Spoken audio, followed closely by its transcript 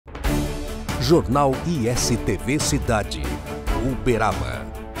Jornal Istv Cidade, Uberaba.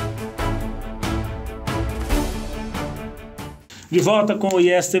 De volta com o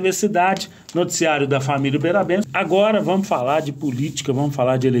Istv Cidade, noticiário da família uberabense. Agora vamos falar de política, vamos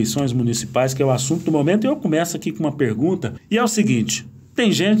falar de eleições municipais, que é o assunto do momento. E eu começo aqui com uma pergunta, e é o seguinte: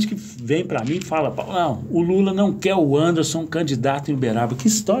 tem gente que vem para mim e fala, não, o Lula não quer o Anderson candidato em Uberaba. Que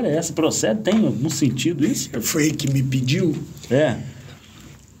história é essa? Procede? Tem algum sentido isso? Foi ele que me pediu. É.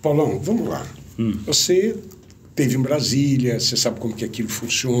 Paulão, vamos lá. Você esteve em Brasília, você sabe como que aquilo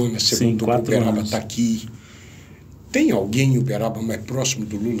funciona, você voltou para Uberaba, está aqui. Tem alguém em Uberaba mais próximo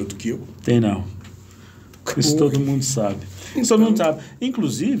do Lula do que eu? Tem não. Isso todo mundo sabe. Então, todo mundo sabe.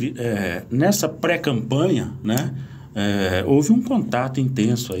 Inclusive, nessa pré-campanha, né, houve um contato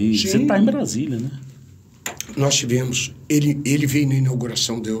intenso aí. Sim. Você está em Brasília, né? Nós tivemos, ele veio na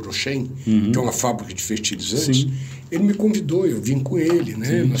inauguração da Eurochem, que é uma fábrica de fertilizantes. Sim. Ele me convidou, eu vim com ele,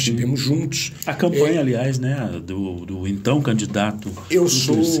 né? Nós estivemos juntos. A campanha, aliás, né, do então candidato. Eu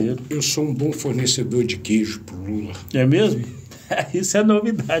sou um bom fornecedor de queijo para o Lula. É mesmo? Isso é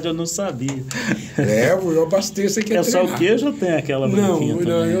novidade, eu não sabia. Eu abasteço aqui. É só o queijo ou tem aquela branquinha também?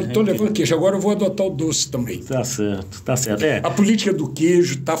 Não, eu estou levando queijo. Agora eu vou adotar o doce também. Tá certo, tá certo. A política do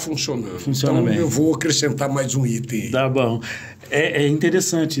queijo está funcionando. Funciona bem. Eu vou acrescentar mais um item aí. Tá bom. É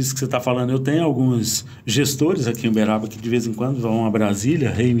interessante isso que você está falando. Eu tenho alguns gestores aqui em Uberaba que de vez em quando vão a Brasília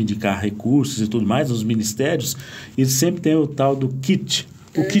reivindicar recursos e tudo mais, nos ministérios, e eles sempre tem o tal do kit.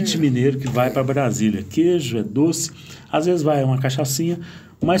 O kit mineiro que vai para Brasília. Queijo, é doce, às vezes vai uma cachaçinha,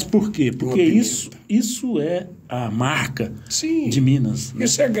 mas por quê? Porque isso é a marca de Minas. Né?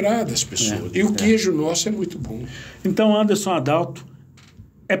 Isso agrada as pessoas. E o queijo nosso é muito bom. Então, Anderson Adalto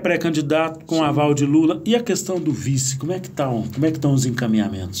é pré-candidato com aval de Lula. E a questão do vice, como é que estão os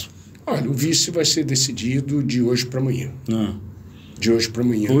encaminhamentos? Olha, o vice vai ser decidido de hoje para amanhã. De hoje para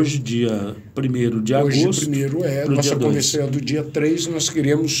amanhã. Hoje, dia 1º de agosto. Hoje, primeiro nossa convenção é do dia 3, nós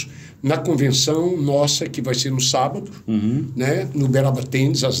queremos, na convenção nossa, que vai ser no sábado, né, no Uberaba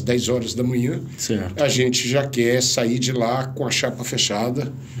Tênis, às 10 horas da manhã, certo. A gente já quer sair de lá com a chapa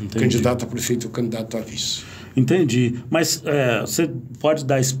fechada, candidato a prefeito ou candidato a vice. Entendi. Mas você pode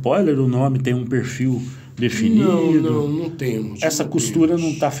dar spoiler? O nome tem um perfil definido? Não temos. Essa costura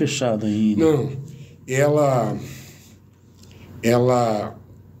não está fechada ainda? Não. Ela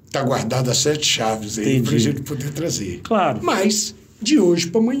está guardada a 7 chaves aí para a gente poder trazer. Claro. Mas, de hoje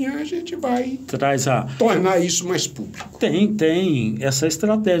para amanhã, a gente vai tornar isso mais público. Tem essa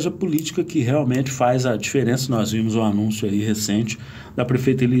estratégia política que realmente faz a diferença. Nós vimos um anúncio aí recente da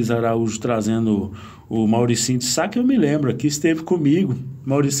prefeita Elisa Araújo trazendo o Mauricinho de Sá, que eu me lembro aqui, esteve comigo. O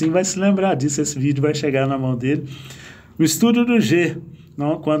Mauricinho vai se lembrar disso, esse vídeo vai chegar na mão dele. No estúdio do G,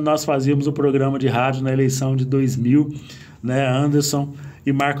 quando nós fazíamos o programa de rádio na eleição de 2000, né, Anderson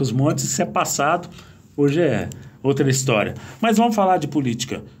e Marcos Montes, isso é passado, hoje é outra história. Mas vamos falar de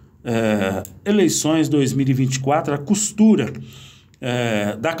política. Eleições 2024, a costura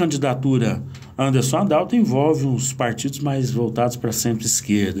da candidatura Anderson Adalto envolve uns partidos mais voltados para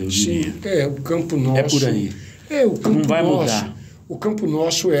centro-esquerda, eu diria. Sim, o campo nosso... É por aí. O campo não vai nosso, mudar. O campo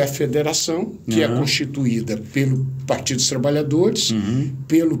nosso é a federação, que é constituída pelo Partido dos Trabalhadores,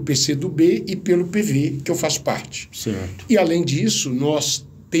 pelo PCdoB e pelo PV, que eu faço parte. Certo. E, além disso, nós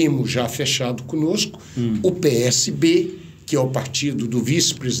temos já fechado conosco o PSB, que é o partido do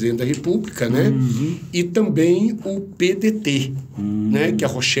vice-presidente da República, né? E também o PDT, né? Que é a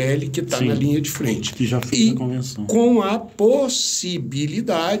Rochelle, que está na linha de frente. Que já fez a convenção. Com a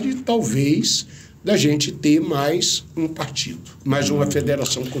possibilidade, talvez, da gente ter mais um partido, mais uma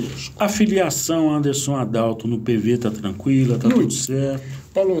federação conosco. A filiação Anderson Adalto no PV está tranquila, está tudo certo?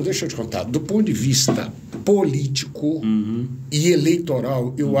 Paulo, deixa eu te contar. Do ponto de vista político e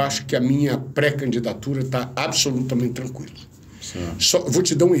eleitoral, eu acho que a minha pré-candidatura está absolutamente tranquila. Vou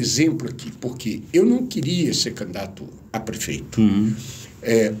te dar um exemplo aqui, porque eu não queria ser candidato a prefeito.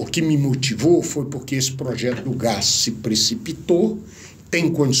 O que me motivou foi porque esse projeto do gás se precipitou, tem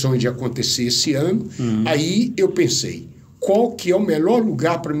condições de acontecer esse ano. Aí eu pensei, qual que é o melhor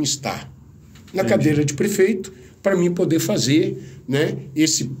lugar para mim estar? Na cadeira de prefeito, para mim poder fazer, né,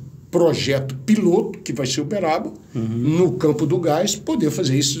 esse projeto piloto, que vai ser Uberaba, no campo do gás, poder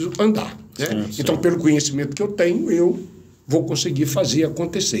fazer isso andar. Né? Então, pelo conhecimento que eu tenho, eu vou conseguir fazer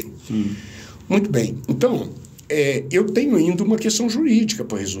acontecer. Muito bem. Então, eu tenho ainda uma questão jurídica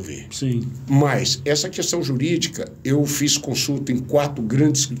para resolver. Sim. Mas essa questão jurídica, eu fiz consulta em 4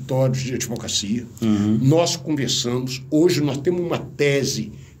 grandes escritórios de advocacia. Nós conversamos. Hoje nós temos uma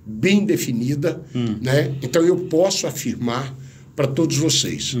tese bem definida, né? Então eu posso afirmar para todos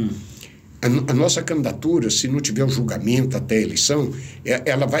vocês A nossa candidatura, se não tiver o julgamento até a eleição,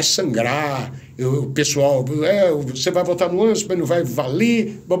 ela vai sangrar. O pessoal, você vai votar no ânus, mas não vai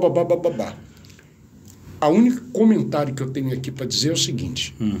valer, babá. A única comentário que eu tenho aqui para dizer é o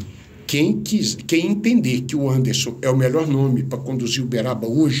seguinte: quem entender que o Anderson é o melhor nome para conduzir o Uberaba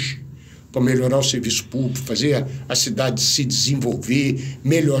hoje, para melhorar o serviço público, fazer a cidade se desenvolver,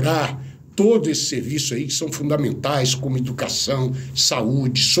 melhorar todo esse serviço aí que são fundamentais, como educação,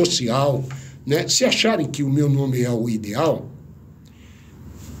 saúde, social, né? Se acharem que o meu nome é o ideal,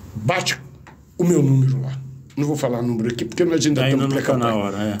 bate o meu número lá. Não vou falar número aqui, porque nós ainda estamos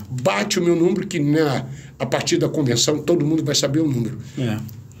pré-campanha. Bate o meu número, que a partir da convenção todo mundo vai saber o número.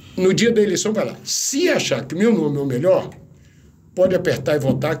 No dia da eleição vai lá. Se achar que meu nome é o melhor, pode apertar e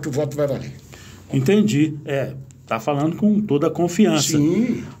votar, que o voto vai valer. Entendi. Está falando com toda a confiança.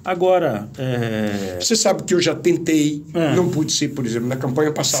 Sim. Agora... Você sabe que eu já tentei, não pude ser, por exemplo, na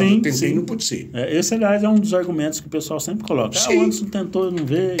campanha passada eu tentei e não pude ser. Esse, aliás, é um dos argumentos que o pessoal sempre coloca. O Anderson tentou, não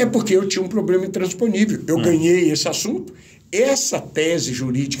veio. É porque eu tinha um problema intransponível. Eu ganhei esse assunto. Essa tese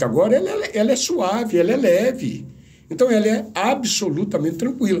jurídica agora, ela é suave, ela é leve. Então, ela é absolutamente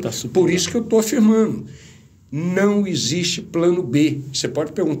tranquila. Por isso que eu estou afirmando. Não existe plano B. Você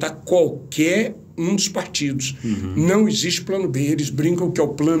pode perguntar qualquer um dos partidos. Não existe plano B. Eles brincam que é o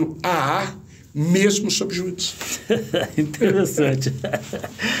plano AA, mesmo sob júdice. Interessante.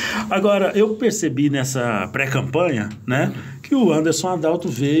 Agora, eu percebi nessa pré-campanha, né, que o Anderson Adalto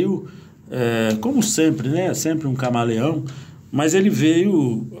veio, como sempre, né, sempre um camaleão, mas ele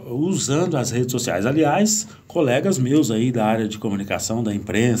veio usando as redes sociais. Aliás, colegas meus aí da área de comunicação, da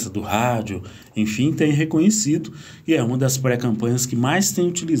imprensa, do rádio, enfim, têm reconhecido que é uma das pré-campanhas que mais tem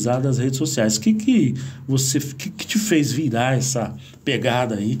utilizado as redes sociais. O que te fez virar essa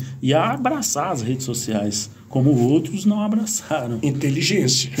pegada aí e abraçar as redes sociais, como outros não abraçaram?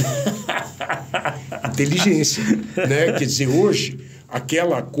 Inteligência. Inteligência, né? Quer dizer, hoje...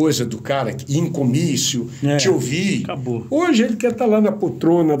 Aquela coisa do cara ir em comício, te ouvir. Acabou. Hoje ele quer estar lá na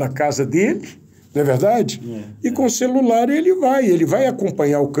poltrona da casa dele, não é verdade? E com o celular ele vai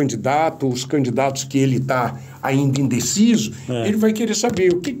acompanhar o candidato, os candidatos que ele está ainda indeciso, ele vai querer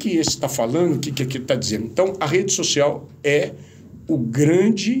saber o que esse está falando, o que aquele está dizendo. Então, a rede social é o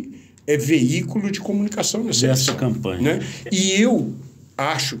grande veículo de comunicação dessa campanha. Né? E eu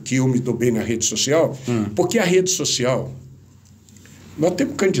acho que eu me dou bem na rede social, porque a rede social... Nós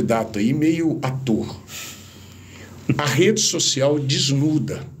temos um candidato aí meio ator. A rede social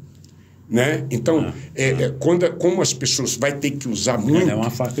desnuda, né? Então, como as pessoas vai ter que usar muito... É uma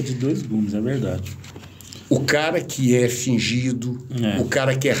faca de dois gumes, é verdade. O cara que é fingido, o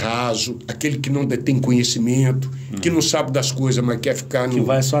cara que é raso, aquele que não tem conhecimento, que não sabe das coisas, mas quer ficar no... Que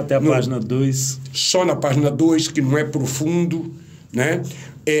vai só até a página 2. Só na página 2, que não é profundo, né?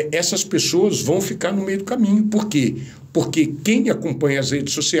 Essas pessoas vão ficar no meio do caminho. Por quê? Porque quem acompanha as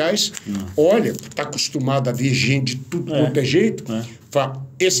redes sociais, olha, está acostumado a ver gente de tudo quanto é jeito, fala,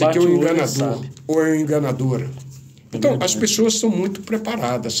 esse aqui é um enganador, ou é uma enganadora. Então, as pessoas são muito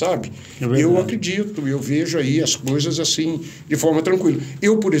preparadas, sabe? Eu acredito, eu vejo aí as coisas assim, de forma tranquila.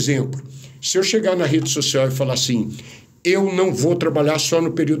 Eu, por exemplo, se eu chegar na rede social e falar assim, eu não vou trabalhar só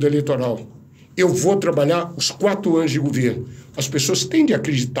no período eleitoral, eu vou trabalhar os 4 anos de governo. As pessoas tendem a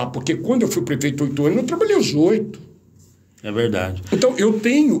acreditar, porque quando eu fui prefeito 8 anos, eu trabalhei os 8. É verdade. Então, eu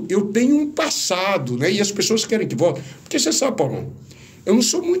tenho um passado, né? E as pessoas querem que volte. Porque você sabe, Paulo, eu não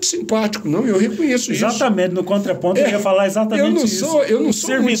sou muito simpático, não, eu reconheço isso. Exatamente, no contraponto eu ia falar exatamente isso. Eu não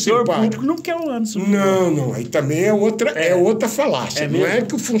sou muito simpático. Servidor público não quer o Anderson. Não, aí também é outra falácia. Não é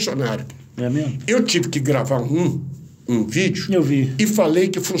que o funcionário... É mesmo? Eu tive que gravar um vídeo eu vi. E falei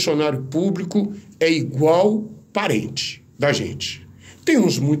que o funcionário público é igual parente da gente. Tem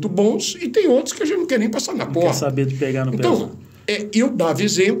uns muito bons e tem outros que a gente não quer nem passar na porta. Quer saber de pegar no Então, eu dava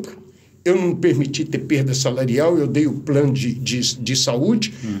exemplo, eu não permiti ter perda salarial, eu dei o plano de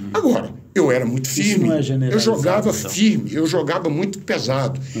saúde. Agora, eu era muito firme, eu jogava firme, eu jogava muito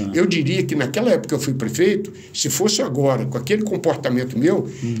pesado. Eu diria que naquela época que eu fui prefeito, se fosse agora, com aquele comportamento meu,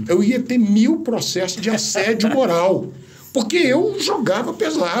 eu ia ter 1000 processos de assédio moral. Porque eu jogava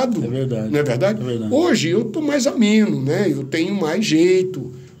pesado. É verdade. Não é verdade? É verdade. Hoje eu estou mais ameno, né? Eu tenho mais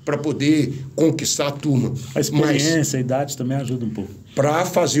jeito para poder conquistar a turma. A experiência, a idade também ajuda um pouco. Para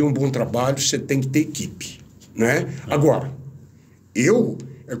fazer um bom trabalho, você tem que ter equipe, né? Agora,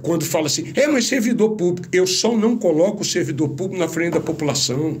 quando falo assim, mas servidor público, eu só não coloco o servidor público na frente da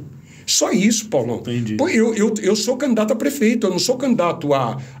população. Só isso, Paulão. Entendi. Pô, eu sou candidato a prefeito, eu não sou candidato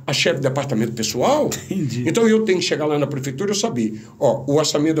a chefe de departamento pessoal. Entendi. Então eu tenho que chegar lá na prefeitura e eu saber, o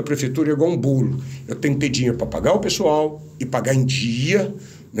orçamento da prefeitura é igual um bolo. Eu tenho que ter dinheiro para pagar o pessoal e pagar em dia,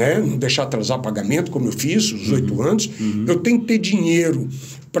 né? Não deixar atrasar pagamento, como eu fiz, os 8 anos. Eu tenho que ter dinheiro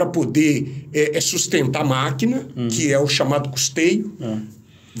para poder sustentar a máquina, que é o chamado custeio.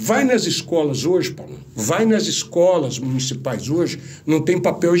 Vai nas escolas hoje, Paulo, vai nas escolas municipais hoje, não tem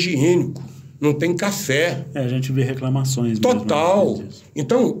papel higiênico, não tem café. A gente vê reclamações. Total. Mesmo.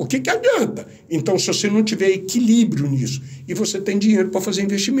 Então, o que adianta? Então, se você não tiver equilíbrio nisso, e você tem dinheiro para fazer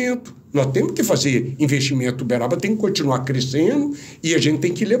investimento. Nós temos que fazer investimento. O Uberaba tem que continuar crescendo e a gente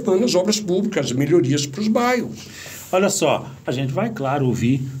tem que ir levando as obras públicas, as melhorias para os bairros. Olha só, a gente vai, claro,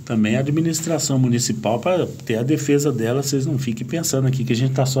 ouvir também a administração municipal para ter a defesa dela. Vocês não fiquem pensando aqui que a gente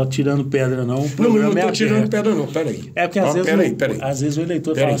está só tirando pedra, não. Não, eu não estou tirando pedra, não. Peraí. É porque às vezes o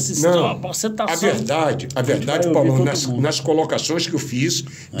eleitor fala assim, não, você está só... A verdade, Paulo, nas colocações que eu fiz,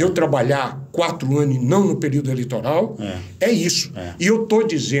 de eu trabalhar 4 anos e não no período eleitoral, é isso. E eu estou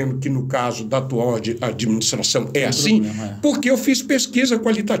dizendo que no caso da atual administração é assim, porque eu fiz pesquisa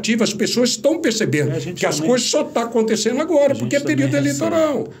qualitativa, as pessoas estão percebendo que as coisas só estão acontecendo agora, porque é período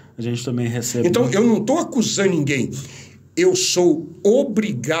eleitoral. A gente também recebe... Então, eu não estou acusando ninguém. Eu sou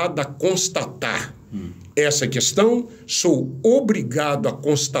obrigado a constatar essa questão, sou obrigado a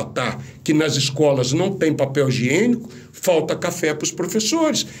constatar que nas escolas não tem papel higiênico, falta café para os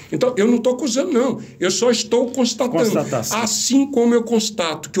professores. Então, eu não estou acusando, não. Eu só estou constatando. Assim como eu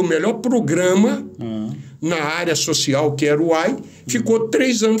constato que o melhor programa na área social, que era o AI, ficou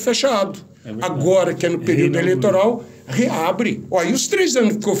 3 anos fechado. Agora, que é no período eleitoral, reabre. Olha, e os 3 anos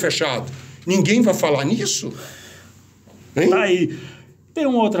que ficou fechado? Ninguém vai falar nisso? Tá aí. Tem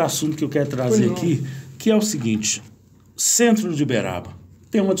um outro assunto que eu quero trazer aqui, que é o seguinte. Centro de Uberaba.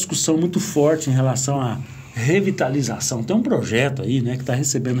 Tem uma discussão muito forte em relação à revitalização. Tem um projeto aí, né, que está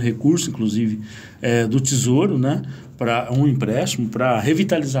recebendo recurso, inclusive, do Tesouro, né, para um empréstimo para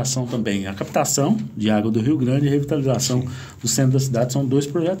revitalização também. A captação de água do Rio Grande e a revitalização do centro da cidade são 2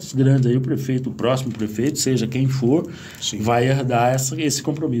 projetos grandes. Aí o próximo prefeito, seja quem for, vai herdar esse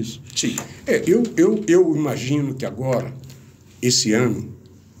compromisso. Sim. Eu imagino que agora, esse ano,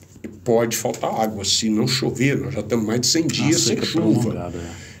 pode faltar água. Se não chover, nós já estamos mais de 100 dias sem chuva.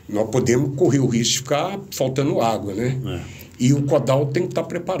 Nós podemos correr o risco de ficar faltando água, né? E o Codal tem que estar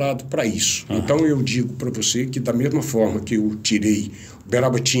preparado para isso. Então, eu digo para você que, da mesma forma que eu tirei, o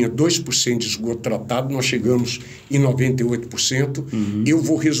Uberaba tinha 2% de esgoto tratado, nós chegamos em 98%. Eu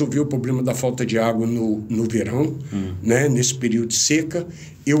vou resolver o problema da falta de água no verão, né? Nesse período de seca.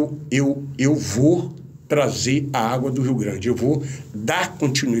 Eu vou trazer a água do Rio Grande. Eu vou dar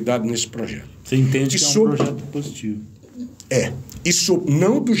continuidade nesse projeto. Você entende que é um projeto positivo? Isso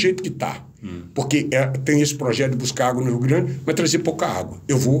não do jeito que está. Porque tem esse projeto de buscar água no Rio Grande, mas trazer pouca água.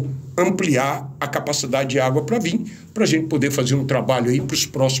 Eu vou ampliar a capacidade de água para vir, para a gente poder fazer um trabalho aí para os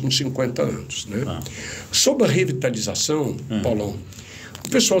próximos 50 anos. Né? Sobre a revitalização, Paulão, o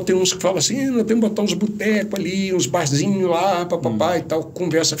pessoal tem uns que falam assim, nós temos que botar uns botecos ali, uns barzinhos lá, papapá e tal,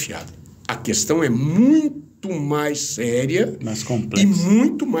 conversa fiada. A questão é muito mais séria e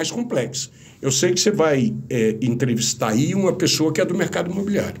muito mais complexa. Eu sei que você vai entrevistar aí uma pessoa que é do mercado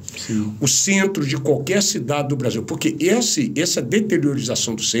imobiliário. Sim. O centro de qualquer cidade do Brasil. Porque essa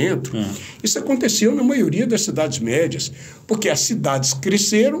deteriorização do centro, isso aconteceu na maioria das cidades médias. Porque as cidades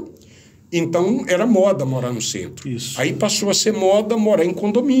cresceram, então era moda morar no centro. Isso. Aí passou a ser moda morar em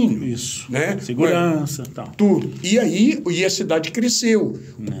condomínio. Isso. Né? Segurança e tal. Tudo. E aí a cidade cresceu.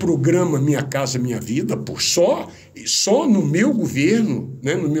 O programa Minha Casa Minha Vida, só no meu governo,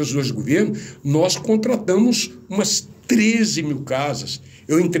 né, nos meus 2 governos, nós contratamos umas 13 mil casas.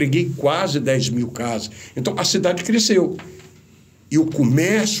 Eu entreguei quase 10 mil casas. Então, a cidade cresceu. E o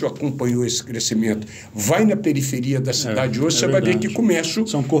comércio acompanhou esse crescimento. Vai na periferia da cidade hoje, você vai ver que comércio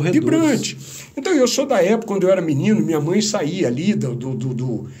vibrante. Então, eu sou da época, quando eu era menino, minha mãe saía ali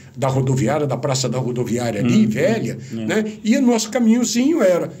da rodoviária, da praça da rodoviária ali, velha, né? E o nosso caminhozinho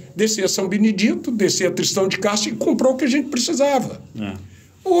era descer a São Benedito, descer a Tristão de Castro e comprar o que a gente precisava.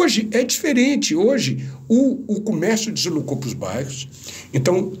 Hoje é diferente. Hoje o comércio deslocou para os bairros.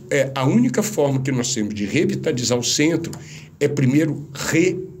 Então, a única forma que nós temos de revitalizar o centro é, primeiro,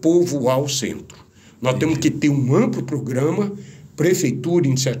 repovoar o centro. Nós temos que ter um amplo programa, prefeitura,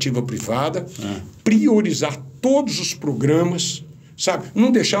 iniciativa privada, priorizar todos os programas, sabe?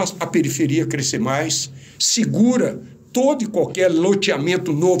 Não deixar a periferia crescer mais, segura todo e qualquer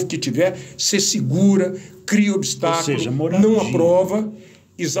loteamento novo que tiver, você segura, cria obstáculo, não aprova,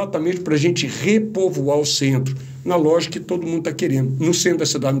 exatamente para a gente repovoar o centro, na lógica que todo mundo está querendo. No centro da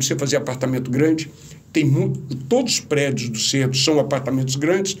cidade não precisa fazer apartamento grande, todos os prédios do centro são apartamentos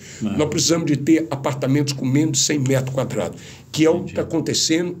grandes, nós precisamos de ter apartamentos com menos de 100 metros quadrados, que é o que está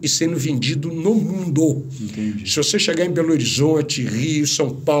acontecendo e sendo vendido no mundo. Entendi. Se você chegar em Belo Horizonte, Rio, São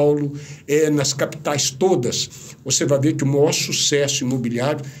Paulo, nas capitais todas, você vai ver que o maior sucesso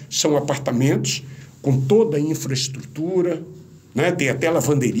imobiliário são apartamentos com toda a infraestrutura, né? Tem até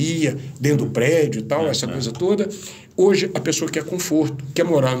lavanderia dentro do prédio e tal, essa coisa toda. Hoje a pessoa quer conforto, quer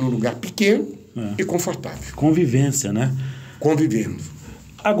morar num lugar pequeno e confortável. Convivência, né? Convivendo.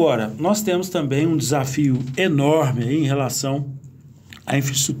 Agora, nós temos também um desafio enorme aí em relação à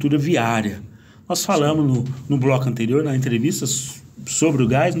infraestrutura viária. Nós falamos no bloco anterior, na entrevista sobre o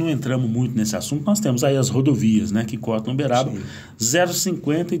gás, não entramos muito nesse assunto. Nós temos aí as rodovias, né, que cortam Uberaba,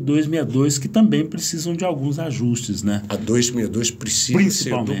 050 e 262, que também precisam de alguns ajustes, né? A 262 precisa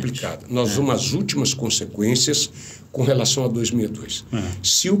ser duplicada. Nós vamos às últimas consequências com relação a 262.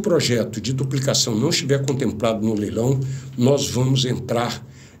 Se o projeto de duplicação não estiver contemplado no leilão, nós vamos entrar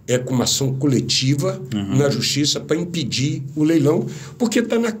com uma ação coletiva na justiça para impedir o leilão, porque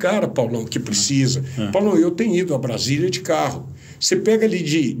está na cara, Paulão, que precisa. Paulão, eu tenho ido a Brasília de carro. Você pega ali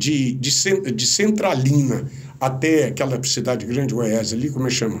de Centralina até aquela cidade grande, Goiás, ali, como é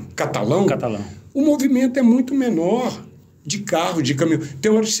que chama? Catalão. O movimento é muito menor de carro, de caminhão.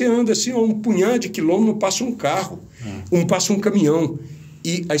 Tem hora que você anda assim, um punhado de quilômetros, não passa um carro, não passa um caminhão.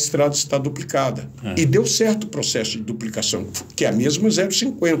 E a estrada está duplicada. E deu certo o processo de duplicação, que é a mesma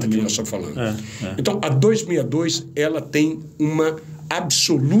 050 que nós estamos falando. Então, a 262, ela tem uma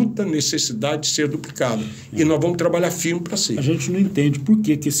absoluta necessidade de ser duplicada. E nós vamos trabalhar firme para ser. A gente não entende por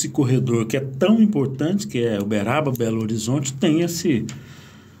que esse corredor, que é tão importante, que é Uberaba, Belo Horizonte, tem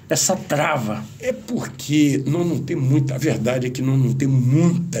essa trava. É porque nós não temos muita... A verdade é que nós não temos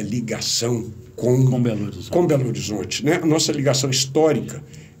muita ligação com Belo Horizonte, né? A nossa ligação histórica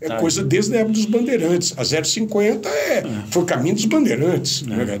é coisa desde a época dos bandeirantes. A 050 foi o caminho dos bandeirantes,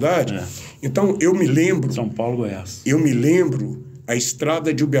 não é verdade? Então, eu me lembro... São Paulo, Goiás. Eu me lembro, a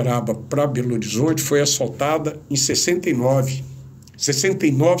estrada de Uberaba para Belo Horizonte foi asfaltada em 69,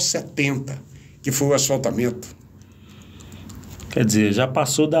 70, que foi o asfaltamento. Quer dizer, já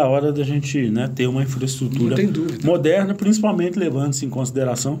passou da hora da gente, né, ter uma infraestrutura moderna, principalmente levando-se em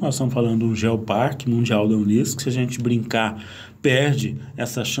consideração, nós estamos falando de um geoparque mundial da Unesco, que se a gente brincar, perde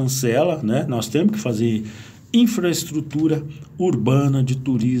essa chancela, né? Nós temos que fazer infraestrutura urbana, de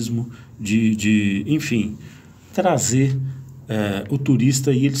turismo, enfim, trazer o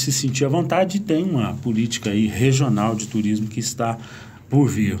turista e ele se sentir à vontade, e tem uma política aí regional de turismo que está por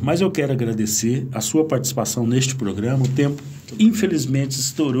vir. Mas eu quero agradecer a sua participação neste programa. O tempo, infelizmente,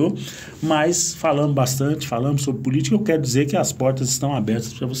 estourou, mas falamos bastante, falamos sobre política. Eu quero dizer que as portas estão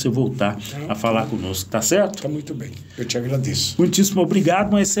abertas para você voltar a falar conosco, tá certo? Está muito bem, eu te agradeço. Muitíssimo obrigado,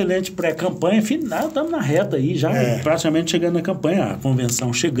 uma excelente pré-campanha. Final, estamos na reta aí, já praticamente chegando na campanha, a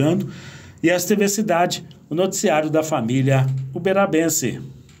convenção chegando. E a Istv Cidade, o noticiário da família uberabense.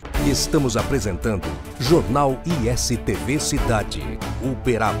 Estamos apresentando Jornal Istv Cidade,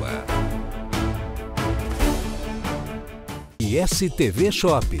 Uberaba. Istv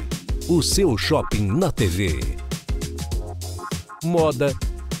Shop, o seu shopping na TV. Moda,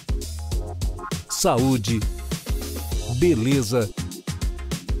 saúde, beleza,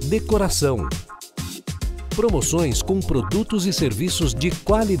 decoração. Promoções com produtos e serviços de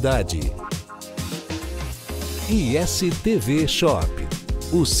qualidade. Istv Shop,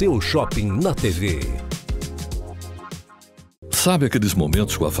 o seu shopping na TV. Sabe aqueles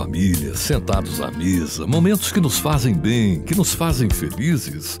momentos com a família, sentados à mesa, momentos que nos fazem bem, que nos fazem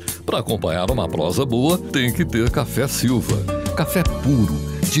felizes? Para acompanhar uma prosa boa, tem que ter Café Silva. Café puro,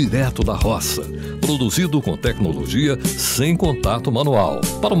 direto da roça, produzido com tecnologia sem contato manual.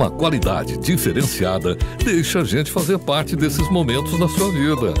 Para uma qualidade diferenciada, deixa a gente fazer parte desses momentos na sua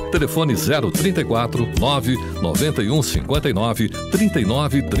vida. Telefone 034 991 59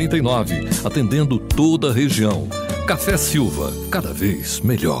 39 39, atendendo toda a região. Café Silva, cada vez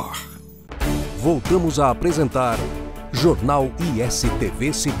melhor. Voltamos a apresentar Jornal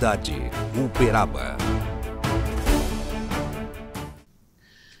Istv Cidade, Uberaba.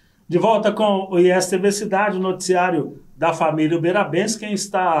 De volta com o Istv Cidade, o noticiário da família uberabense. Quem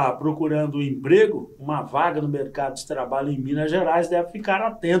está procurando emprego, uma vaga no mercado de trabalho em Minas Gerais, deve ficar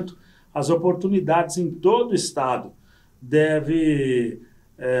atento às oportunidades em todo o estado. Deve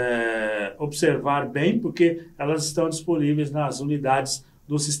observar bem, porque elas estão disponíveis nas unidades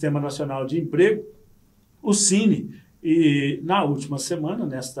do Sistema Nacional de Emprego, o Cine. E na última semana,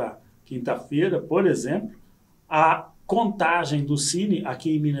 nesta quinta-feira, por exemplo, a contagem do Cine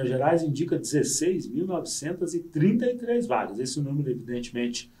aqui em Minas Gerais indica 16.933 vagas. Esse número,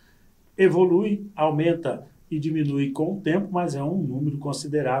 evidentemente, evolui, aumenta e diminui com o tempo, mas é um número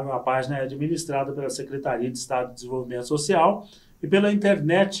considerável. A página é administrada pela Secretaria de Estado de Desenvolvimento Social e pela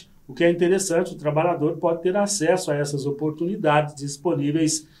internet. O que é interessante, o trabalhador pode ter acesso a essas oportunidades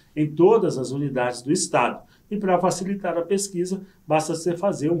disponíveis em todas as unidades do Estado. E para facilitar a pesquisa, basta você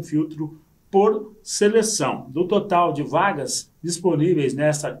fazer um filtro por seleção. Do total de vagas disponíveis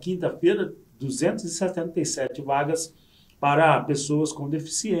nesta quinta-feira, 277 vagas para pessoas com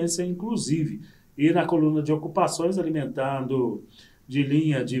deficiência, inclusive. E na coluna de ocupações, alimentando de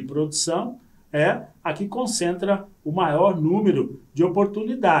linha de produção, aqui concentra o maior número de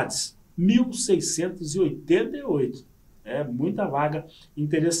oportunidades, 1.688. É muita vaga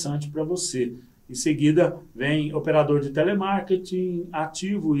interessante para você. Em seguida, vem operador de telemarketing,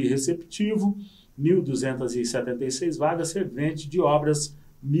 ativo e receptivo, 1.276 vagas, servente de obras,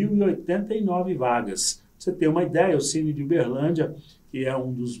 1.089 vagas. Pra você ter uma ideia, o Cine de Uberlândia, que é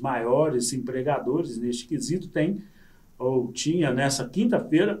um dos maiores empregadores neste quesito, tinha nessa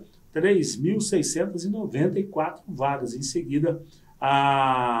quinta-feira 3.694 vagas. Em seguida,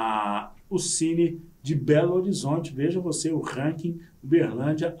 o Cine de Belo Horizonte, veja você o ranking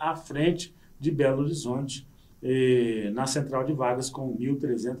Uberlândia à frente de Belo Horizonte, na central de vagas com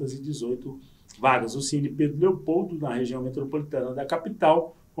 1.318 vagas. O Cine Pedro Leopoldo, na região metropolitana da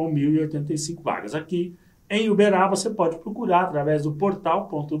capital, com 1.085 vagas. Aqui em Uberaba, você pode procurar através do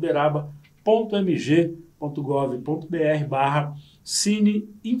portal.uberaba.mg.gov.br/Cine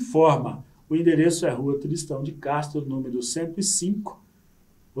Informa. O endereço é Rua Tristão de Castro, número 105.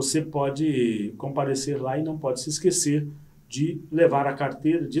 Você pode comparecer lá e não pode se esquecer de levar a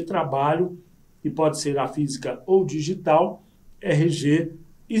carteira de trabalho, que pode ser a física ou digital, RG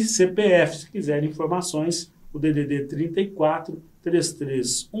e CPF. Se quiserem informações, o DDD 34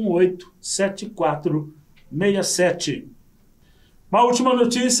 3318 7467. Uma última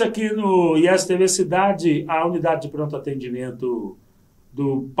notícia aqui no Istv Cidade, a unidade de pronto atendimento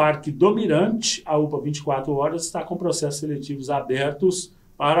do Parque do Mirante, a UPA 24 horas, está com processos seletivos abertos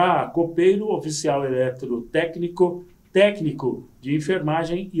para copeiro, oficial eletrotécnico, técnico de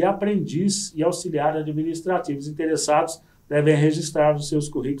enfermagem e aprendiz e auxiliar administrativos. Interessados devem registrar os seus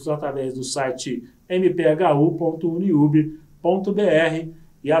currículos através do site mphu.uniub.br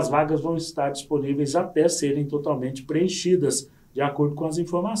e as vagas vão estar disponíveis até serem totalmente preenchidas, de acordo com as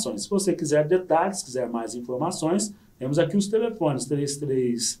informações. Se você quiser detalhes, quiser mais informações, temos aqui os telefones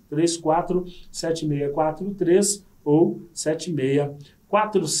 3334-7643 ou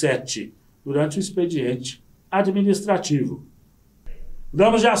 7647 durante o expediente administrativo.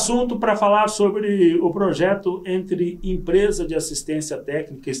 Mudamos de assunto para falar sobre o projeto entre Empresa de Assistência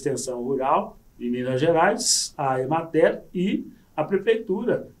Técnica e Extensão Rural de Minas Gerais, a Emater, e a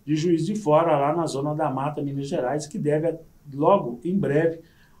Prefeitura de Juiz de Fora, lá na Zona da Mata, Minas Gerais, que deve logo, em breve,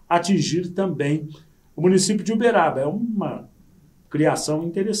 atingir também o município de Uberaba. É uma criação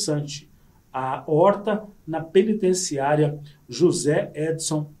interessante. A horta na penitenciária José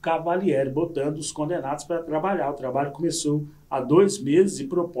Edson Cavalieri, botando os condenados para trabalhar. O trabalho começou há 2 meses e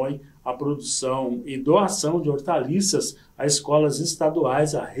propõe a produção e doação de hortaliças a escolas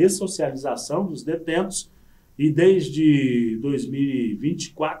estaduais, a ressocialização dos detentos. E desde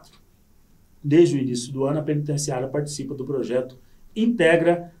 2024, desde o início do ano, a penitenciária participa do projeto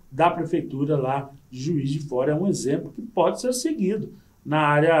Integra da Prefeitura lá de Juiz de Fora. É um exemplo que pode ser seguido na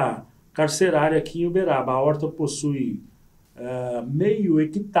área carcerária aqui em Uberaba. A horta possui meio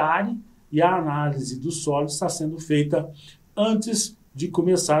hectare e a análise do solo está sendo feita antes de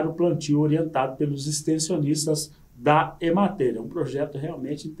começar o plantio, orientado pelos extensionistas da Emater. É um projeto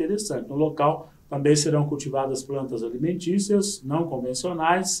realmente interessante. No local também serão cultivadas plantas alimentícias não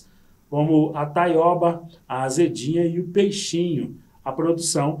convencionais, como a taioba, a azedinha e o peixinho. A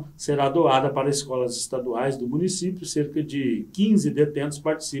produção será doada para escolas estaduais do município. Cerca de 15 detentos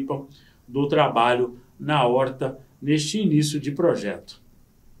participam do trabalho na horta neste início de projeto.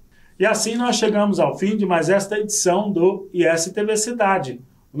 E assim nós chegamos ao fim de mais esta edição do Istv Cidade,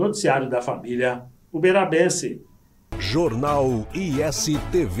 o noticiário da família uberabense. Jornal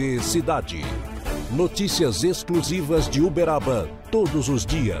Istv Cidade. Notícias exclusivas de Uberaba, todos os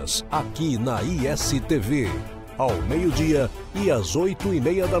dias, aqui na Istv. Ao meio-dia e às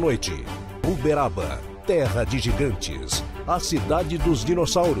 8h30 da noite. Uberaba, terra de gigantes. A cidade dos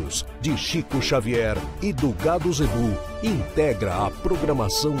dinossauros, de Chico Xavier e do gado zebu, integra a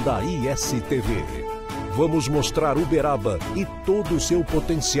programação da Istv. Vamos mostrar Uberaba e todo o seu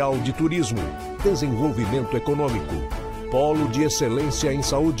potencial de turismo, desenvolvimento econômico, polo de excelência em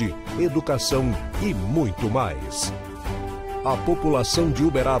saúde, educação e muito mais. A população de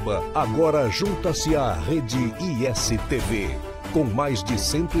Uberaba agora junta-se à rede Istv, com mais de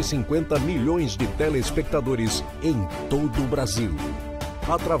 150 milhões de telespectadores em todo o Brasil.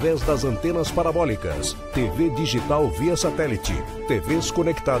 Através das antenas parabólicas, TV digital via satélite, TVs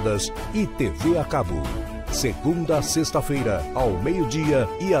conectadas e TV a cabo. Segunda a sexta-feira, ao meio-dia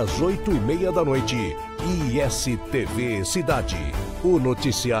e às 8h30 da noite. Istv Cidade, o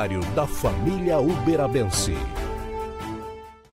noticiário da família uberabense.